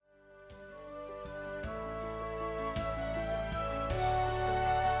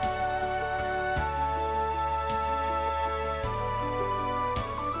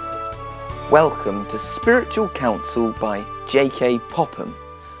Welcome to Spiritual Counsel by J.K. Popham,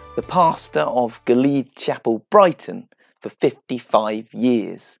 the pastor of Gilead Chapel, Brighton, for 55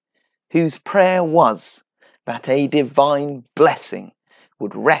 years, whose prayer was that a divine blessing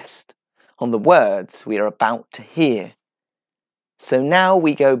would rest on the words we are about to hear. So now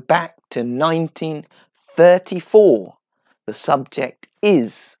we go back to 1934. The subject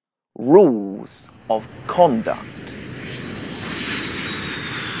is rules of conduct.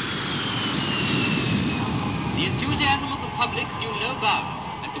 The enthusiasm of the public knew no bounds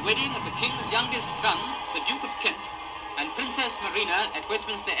at the wedding of the King's youngest son, the Duke of Kent, and Princess Marina at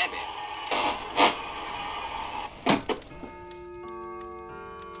Westminster Abbey.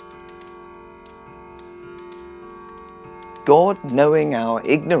 God, knowing our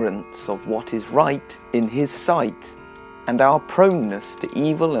ignorance of what is right in His sight and our proneness to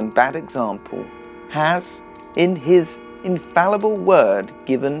evil and bad example, has, in His infallible word,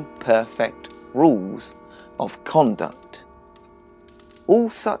 given perfect rules of conduct. All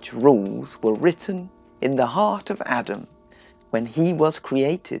such rules were written in the heart of Adam when he was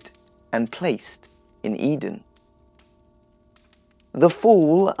created and placed in Eden. The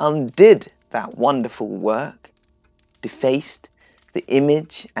fall undid that wonderful work, defaced the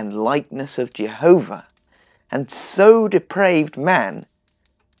image and likeness of Jehovah, and so depraved man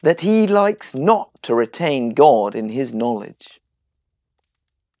that he likes not to retain God in his knowledge.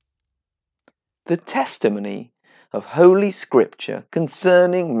 The testimony of Holy Scripture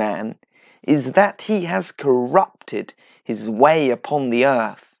concerning man is that he has corrupted his way upon the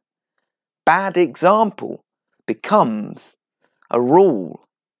earth. Bad example becomes a rule.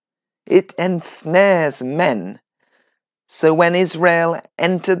 It ensnares men. So when Israel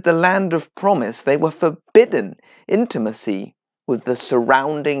entered the land of promise, they were forbidden intimacy with the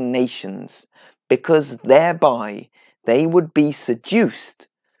surrounding nations, because thereby they would be seduced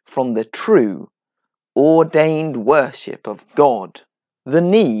from the true, ordained worship of God. The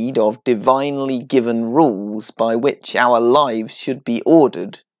need of divinely given rules by which our lives should be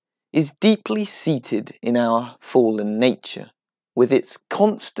ordered is deeply seated in our fallen nature, with its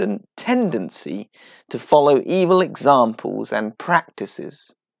constant tendency to follow evil examples and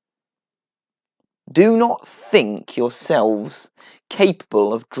practices. Do not think yourselves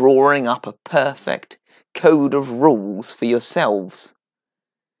capable of drawing up a perfect code of rules for yourselves.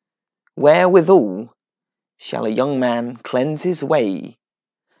 Wherewithal shall a young man cleanse his way?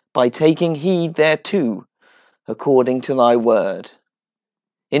 By taking heed thereto, according to thy word.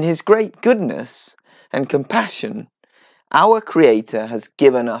 In his great goodness and compassion, our Creator has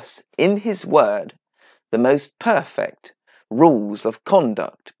given us in His Word the most perfect rules of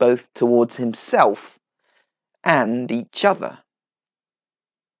conduct, both towards Himself and each other.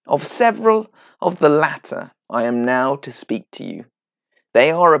 Of several of the latter I am now to speak to you.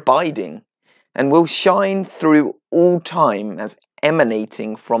 They are abiding and will shine through all time as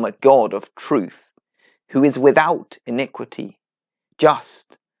emanating from a God of truth, who is without iniquity,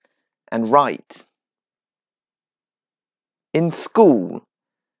 just and right. In school,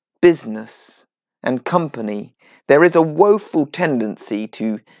 business, and company, there is a woeful tendency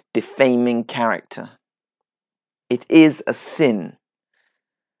to defaming character. It is a sin.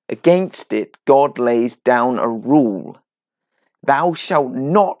 Against it, God lays down a rule. Thou shalt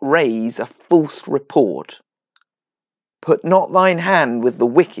not raise a false report. Put not thine hand with the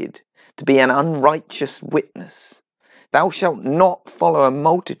wicked to be an unrighteous witness. Thou shalt not follow a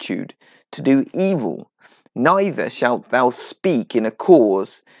multitude to do evil, neither shalt thou speak in a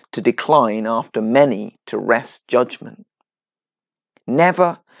cause to decline after many to wrest judgment.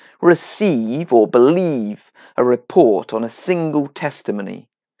 Never receive or believe a report on a single testimony.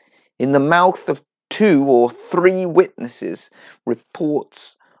 In the mouth of 2 or 3 witnesses,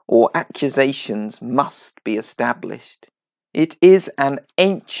 reports or accusations must be established. It is an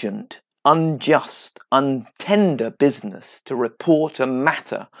ancient, unjust, untender business to report a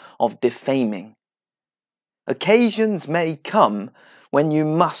matter of defaming. Occasions may come when you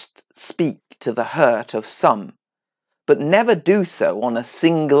must speak to the hurt of some, but never do so on a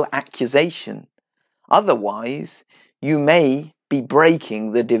single accusation. Otherwise, you may be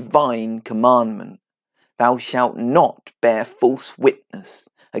breaking the divine commandment. Thou shalt not bear false witness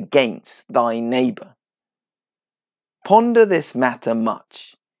against thy neighbour. Ponder this matter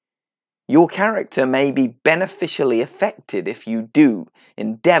much. Your character may be beneficially affected if you do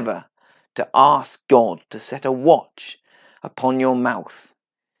endeavour to ask God to set a watch upon your mouth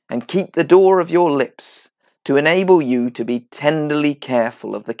and keep the door of your lips, to enable you to be tenderly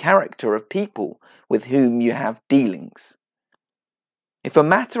careful of the character of people with whom you have dealings. If a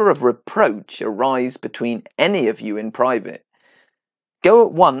matter of reproach arise between any of you in private, Go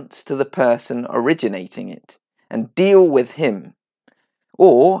at once to the person originating it and deal with him.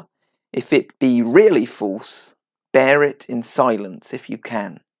 Or, if it be really false, bear it in silence if you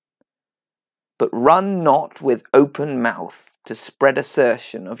can. But run not with open mouth to spread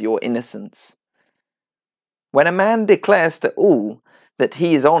assertion of your innocence. When a man declares to all that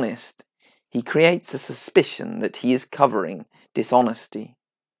he is honest, he creates a suspicion that he is covering dishonesty.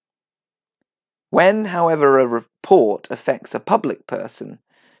 When, however, a report affects a public person,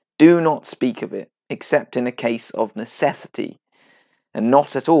 do not speak of it, except in a case of necessity, and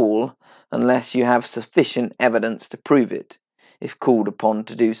not at all unless you have sufficient evidence to prove it, if called upon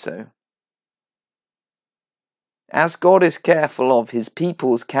to do so. As God is careful of his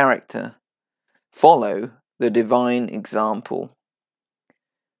people's character, follow the divine example.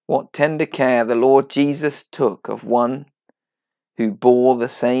 What tender care the Lord Jesus took of one who bore the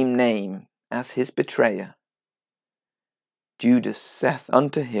same name as his betrayer. Judas saith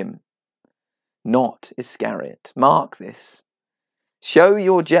unto him, not Iscariot. Mark this. Show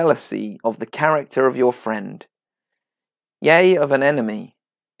your jealousy of the character of your friend, yea, of an enemy,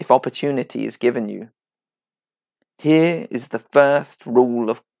 if opportunity is given you. Here is the first rule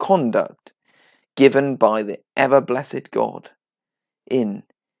of conduct given by the ever-blessed God in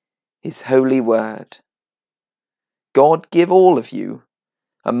his holy word. God give all of you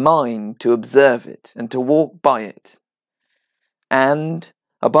a mind to observe it and to walk by it. And,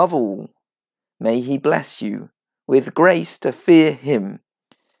 above all, may he bless you with grace to fear him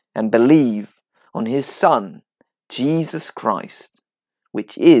and believe on his Son, Jesus Christ,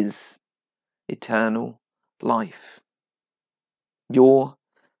 which is eternal life. Your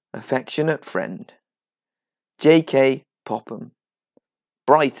affectionate friend, J.K. Popham,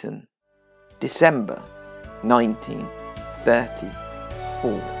 Brighton, December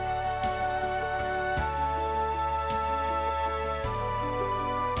 1934.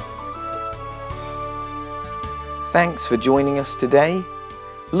 Thanks for joining us today.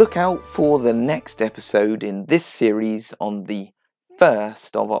 Look out for the next episode in this series on the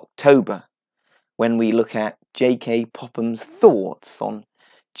 1st of October, when we look at J.K. Popham's thoughts on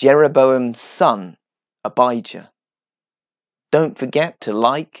Jeroboam's son, Abijah. Don't forget to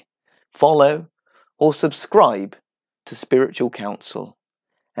like, follow, or subscribe to Spiritual Counsel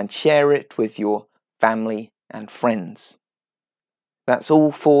and share it with your family and friends. That's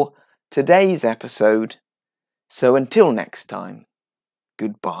all for today's episode. So until next time,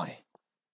 goodbye.